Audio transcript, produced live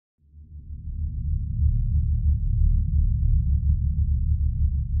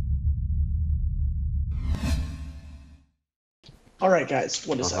Alright guys,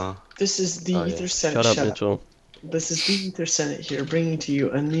 what is Uh-huh. up? This is the Oh, yeah. Ether Senate. Shut up, Shut up. Mitchell. This is the Ether Senate here, bringing to you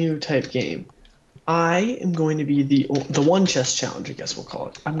a new type game. I am going to be the one chest challenge, I guess we'll call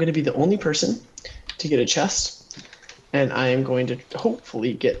it. I'm going to be the only person to get a chest, and I am going to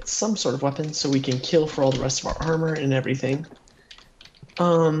hopefully get some sort of weapon so we can kill for all the rest of our armor and everything.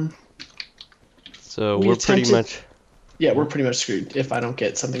 So We we're pretty attempted- much. Yeah, we're pretty much screwed if I don't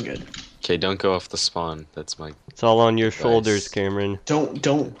get something good. Okay, don't go off the spawn. That's my... It's all on your Advice. shoulders, Cameron. Don't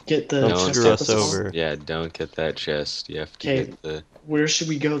get the Don't chest screw off us the spawn. over. Yeah, don't get that chest. You have to Okay. get the... Where should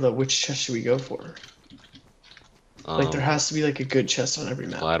we go though? Which chest should we go for? Like there has to be like a good chest on every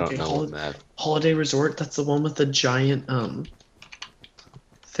map. Well, I don't Okay, know what map. Holiday Resort, that's the one with the giant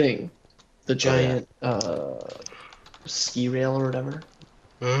thing. The giant ski rail or whatever.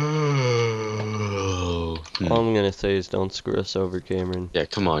 Oh. All I'm gonna say is don't screw us over, Cameron. Yeah,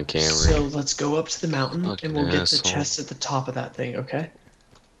 come on, Cameron. So let's go up to the mountain Fucking and we'll get the asshole. chest at the top of that thing, okay?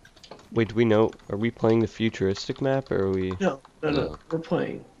 Wait, do we know? Are we playing the futuristic map, or are we? No. No. We're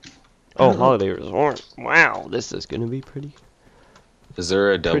playing. Oh, Holiday Resort. Wow, this is gonna be pretty. Is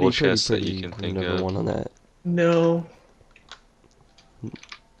there a double pretty, chest that you can think number of? one on that. No.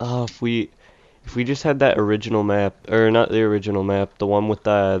 If we just had that original map, or not the original map, the one with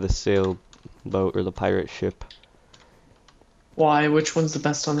the sailboat or the pirate ship. Why? Which one's the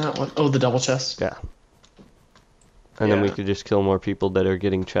best on that one? Oh, the double chest. Yeah. And then we Yeah. could just kill more people that are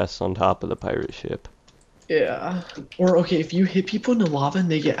getting chests on top of the pirate ship. Yeah. Or okay, if you hit people in the lava and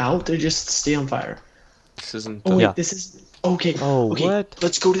they get out, they just stay on fire. This isn't Oh the... wait, Yeah. this is okay. Oh, okay, what?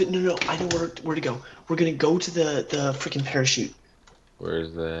 Let's go to no. I know where to go. We're gonna go to the freaking parachute.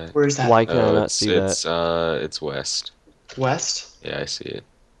 Where's that? Where is that? Why can I Oh, not it's, see it's, that? it's west. West. Yeah, I see it.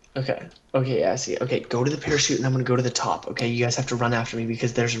 Okay. Okay, yeah, I see. Okay, go to the parachute and I'm gonna go to the top. Okay, you guys have to run after me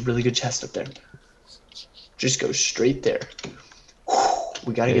because there's a really good chest up there. Just go straight there.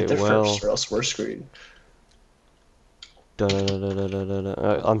 We gotta get Okay, there well- first, or else we're screwed.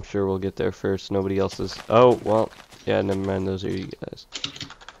 I'm sure we'll get there first. Nobody else is. Oh, well. Yeah, never mind. Those are you guys.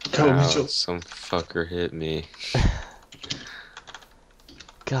 Go, Ow, Mitchell. some fucker hit me.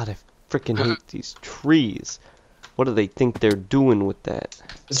 God, I freaking hate these trees. What do they think they're doing with that?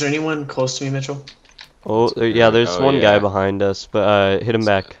 Is there anyone close to me, Mitchell? Oh, yeah, there's Oh, one guy yeah. behind us, but hit him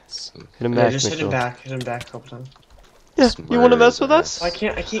back. Some- Hit him Yeah, back, just hit him Mitchell. back. Hit him back a couple times. Yeah, you want to mess with Murder us? I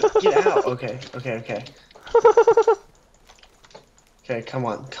can't get out. Okay. Okay, come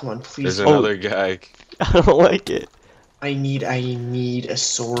on, please. There's another guy. I don't like it. I need a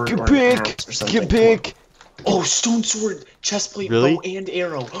sword Get or an back! axe or something. Get Come on. back! Oh, stone sword, chest plate, Really? bow, and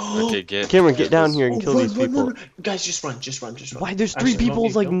arrow. Okay, get... Cameron, get down here and Oh, kill run, these run, people. run. Guys, just run. Why? There's three Actually, people no,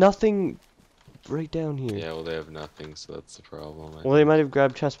 with like no. nothing right down here. Yeah, well, they have nothing, so that's the problem. Well, they might have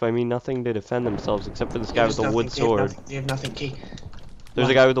grabbed chests, but I mean nothing to defend themselves except for this guy with the wood sword. They have nothing. Okay, There's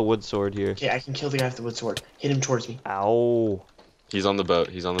a guy with a wood sword here. okay, I can kill the guy with the wood sword. Hit him towards me. Ow. He's on the boat.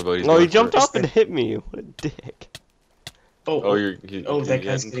 He's on the boat. He's No, he going jumped first. off and hit me. What a dick. Oh, Oh, you're that you're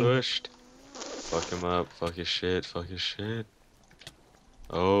guy's getting getting- pushed. Fuck him up. Fuck his shit. Fuck his shit.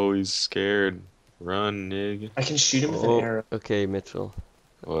 Oh, he's scared. Run, nig. I can shoot him with an Oh, arrow. okay, Mitchell.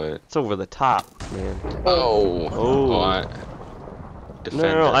 What? It's over the top, man. Oh. Oh. Defend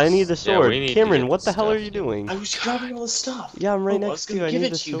No, I us. need the Yeah, sword. we need to Cameron, get what the hell are stuff, you dude. doing? I was grabbing all the stuff. Yeah, I'm right Oh, next to I you. was I gonna need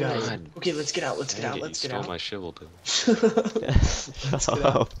give the it to you guys. sword. Okay, let's get out. Let's get Dang out. it, Let's you get stole out. my shovel, dude. Shut get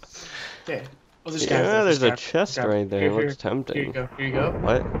up. Okay. Oh, there's a guy. Yeah, there's a guy. chest Grab- right there. Here, It looks Here you tempting. go. Here you go.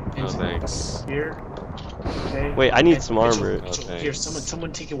 What? Oh, thanks. Here. Okay. Wait, I need Okay, some Mitchell, armor. Mitchell, Oh, here, thanks.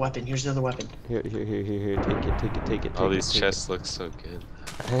 someone take a weapon. Here's another weapon. Here. Take it. All take these it. chests look so good.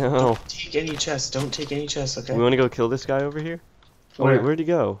 I know. Take any chest. Don't take any chest, okay? We want to go kill this guy over here? Oh, Where? wait, where'd he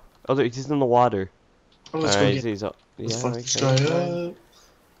go? Oh, there, he's in the water. Oh, let's go Alright, get he's up. Let's Yeah, fuck this okay. guy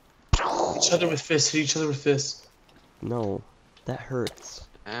up. Hit each other with fists. Hit each other with fists. No, that hurts.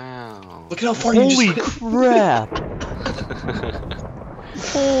 Ow. Look at how far you Holy just crap!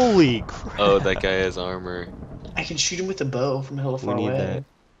 Holy crap! Oh, that guy has armor. I can shoot him with a bow from hella We far need away. that.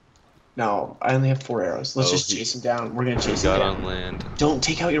 No, I only have 4 arrows. Let's Oh, just he- chase him down. We're gonna He chase him got down. on land. Don't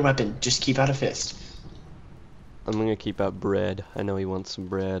take out your weapon. Just keep out a fist. I'm gonna keep out bread. I know he wants some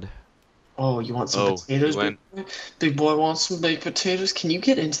bread. Oh, you want some Oh, he potatoes? went- Big boy wants some baked potatoes. Can you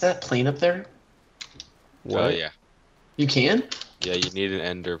get into that plane up there? Oh, yeah. You can? Yeah, you need an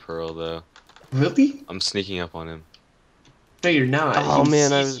ender pearl, though. Really? I'm sneaking up on him. No, you're not. Oh,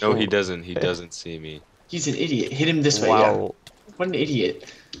 man, I was- No, he doesn't. He doesn't see me. He's an idiot. Hit him this way. Yeah. Wow. What an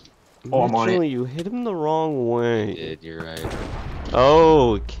idiot. Oh, I'm on it. Mitchell, you hit him the wrong way. Dude, you're right.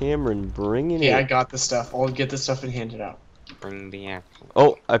 Oh, Cameron, bringing Yeah, I it. got the stuff. I'll get the stuff and hand it out. Bring the apple.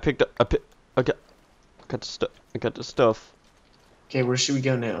 Oh, I got the stuff. Okay, where should we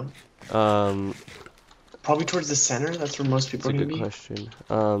go now? Um, Probably towards the center. That's where most that's people a are gonna good be. question.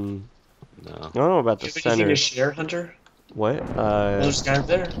 No. I don't know about Do the you have anything to center. share, Hunter? What? Well, there's a guy up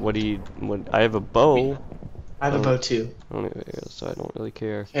there. What do you? What? I have a bow. I have a bow too. I don't even, so I don't really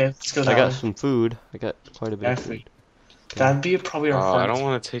care. Okay, let's go I that got way. some food. I got quite a bit of Definitely. food. That'd be probably our Oh, I don't hardest.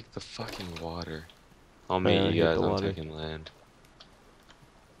 want to take the fucking water. I'll Yeah, meet I you hate guys the on water. taking land.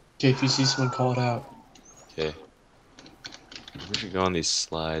 Okay, if you see someone, call it out. Okay. We should go on these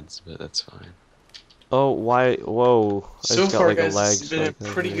slides, but that's fine. Oh, why? Whoa! I So just got far, like guys, a lag this has been a spike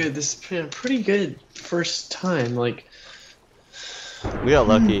over pretty here. good. This has been a pretty good first time. Like, We got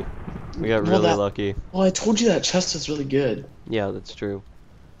lucky. We got Well, really that- lucky. well, I told you that chest was really good. Yeah, that's true.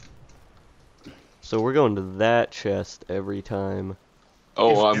 So we're going to that chest every time.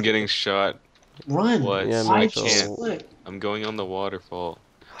 Oh, If- I'm getting shot. Run. What? Yeah, Why Mitchell. did you split? I'm going on the waterfall.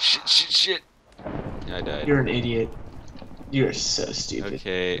 Shit. Yeah, I died. You're an idiot. You're so stupid.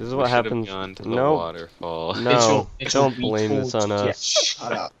 Okay, This is we what should have happens- gone to the Nope. waterfall. No, Mitchell, don't we blame this told on you- Yeah, us.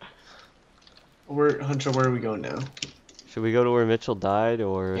 shut up. Hunter, where are we going now? Should we go to where Mitchell died,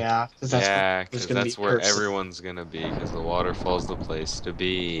 or? Yeah, because that's Yeah, there's because gonna that's be where person- everyone's gonna be, because the waterfall's the place to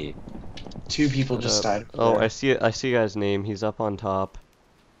be. 2 people just died. Oh, there. I see it. I see a guy's name. He's up on top.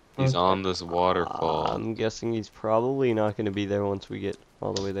 He's Okay. on this waterfall. I'm guessing he's probably not going to be there once we get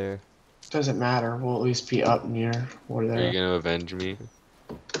all the way there. Doesn't matter. We'll at least be up near where Are you they're. gonna avenge me?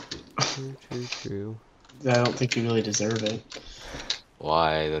 True. I don't think you really deserve it.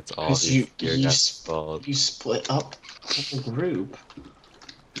 Why? That's all Because these gear you, guys' s- fault. you split up the group.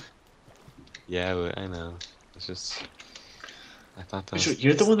 Yeah, but I know. It's just. I thought that Mitchell, was.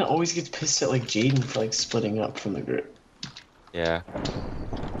 you're the one that always gets pissed at like Jaden for like splitting up from the group. Yeah,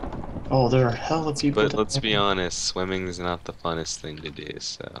 Oh, there are hella people. but down let's be there. honest, swimming is not the funnest thing to do,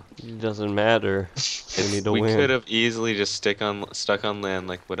 so. It doesn't matter. We need to we win. could have easily just stuck on land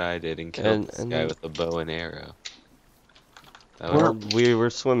like what I did and killed this And guy then- with a bow and arrow. That Well, would, we were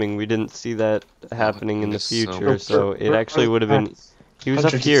swimming. We didn't see that happening in the just so future, much- so it actually would have been. He was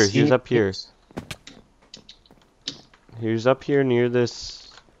up Hunter, did here. you He was see- up here. He was up here near this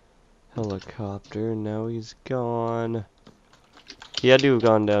helicopter, and now he's gone. He had to have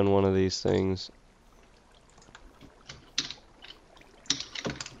gone down one of these things.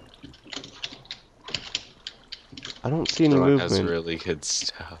 I don't see any everyone has movement. really good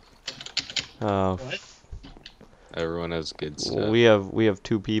stuff. Oh, What? Everyone has good stuff. well, we have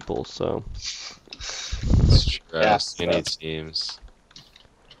 2 people, so Yeah, Skinny that's- teams.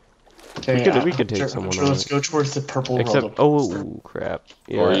 Okay, we could take Hunter, someone Hunter, on let's it. go towards the purple except roller. oh crap.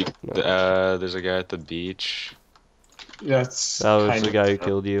 Or Yeah, you, no. there's a guy at the beach. That's That was kind the of- guy who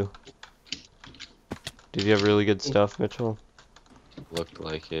killed you. Did you have really good stuff, Mitchell? Looked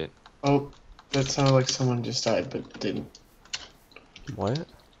like it. Oh, that sounded like someone just died, but didn't. What?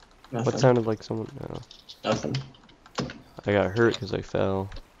 Nothing. What sounded like someone? No. Nothing. I got hurt because I fell.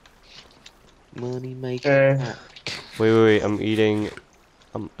 Money Okay. Wait, I'm eating.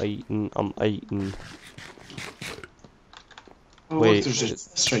 I'm eating. Oh, Wait, look, there's a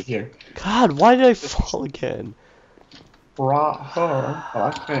chest right here. God, why did I fall again? Oh,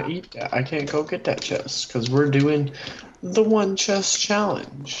 I can't eat that. I can't go get that chest because we're doing the one chest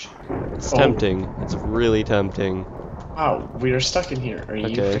challenge. It's Oh. tempting. It's really tempting. Wow, we are stuck in here. Are you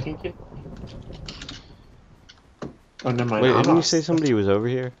Okay. freaking kidding? Oh, never mind. Wait, I'm didn't you not say stuck. somebody was over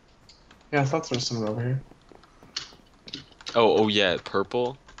here? Yeah, I thought there was someone over here. Oh yeah,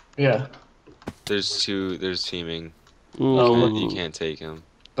 purple. Yeah, There's teaming. Oh, You Mm, can't take them.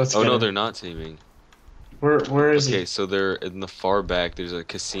 let's Oh get no, him. they're not teaming. Where is Okay, he? so they're in the far back. There's a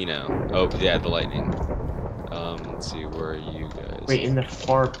casino. Oh yeah, the lightning. Let's see. Where are you guys? Wait, in the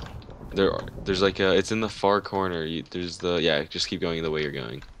far. There's like a. It's in the far corner. There's the. Yeah, just keep going the way you're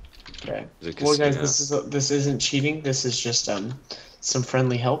going. Okay. There's a Well, guys, casino. this isn't cheating. This is just some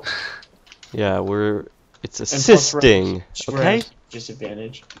friendly help. yeah, it's And plus we're- assisting. we're Okay. at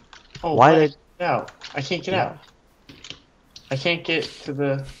disadvantage. Oh, Why why did? get out? I can't get out. I can't get to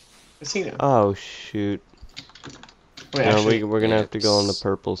the casino. Oh shoot. Wait, No, actually, we're gonna have to go on the it's-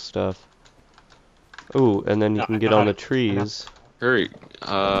 purple stuff. Ooh, and then you No, can I get know on how the to- trees. Hurry,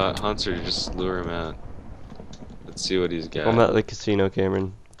 Hunter, just lure him out. Let's see what he's got. I'm at the casino,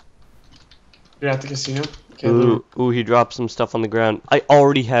 Cameron. you're at the casino. Okay, Lou. Ooh, he dropped some stuff on the ground. I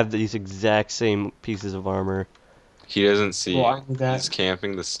already have these exact same pieces of armor. He doesn't see. Well, I you. need that. He's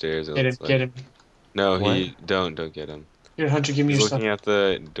camping the stairs. it Get him, looks like. get him. No, What? he don't get him. Here, Hunter, give me He's your stuff. looking at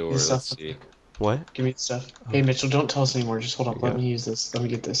the door. His Let's stuff. see. What? Give me the stuff. Hey, Mitchell, don't tell us anymore. Just hold on. There you Let me use this. Let me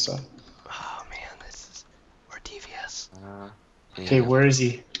get this stuff. Oh man, we're devious. Okay, yeah. where is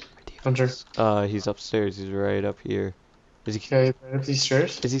he? We're Hunter. devious. He's upstairs. He's right up here. Is he? Okay, right up these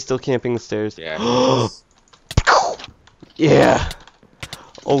stairs. Is he still camping the stairs? Yeah. he is. Yeah.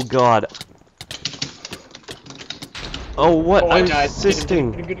 Oh God. Oh what? I I'm died.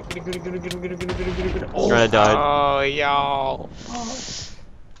 assisting. Oh, I died. Oh, y'all.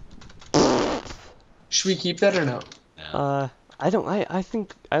 should we keep that or no? I don't. I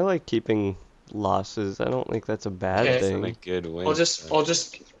think I like keeping losses. I don't think that's a bad Okay. It's thing. not a good win. We'll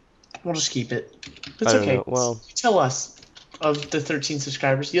just keep it. It's I don't okay. know, well- You tell us of the 13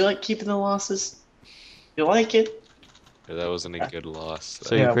 subscribers. You like keeping the losses? You like it? That wasn't a good loss.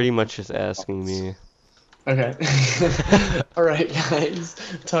 So Yeah. you're pretty much just asking me. Okay. All right, guys.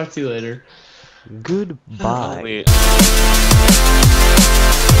 Talk to you later. Goodbye. Only-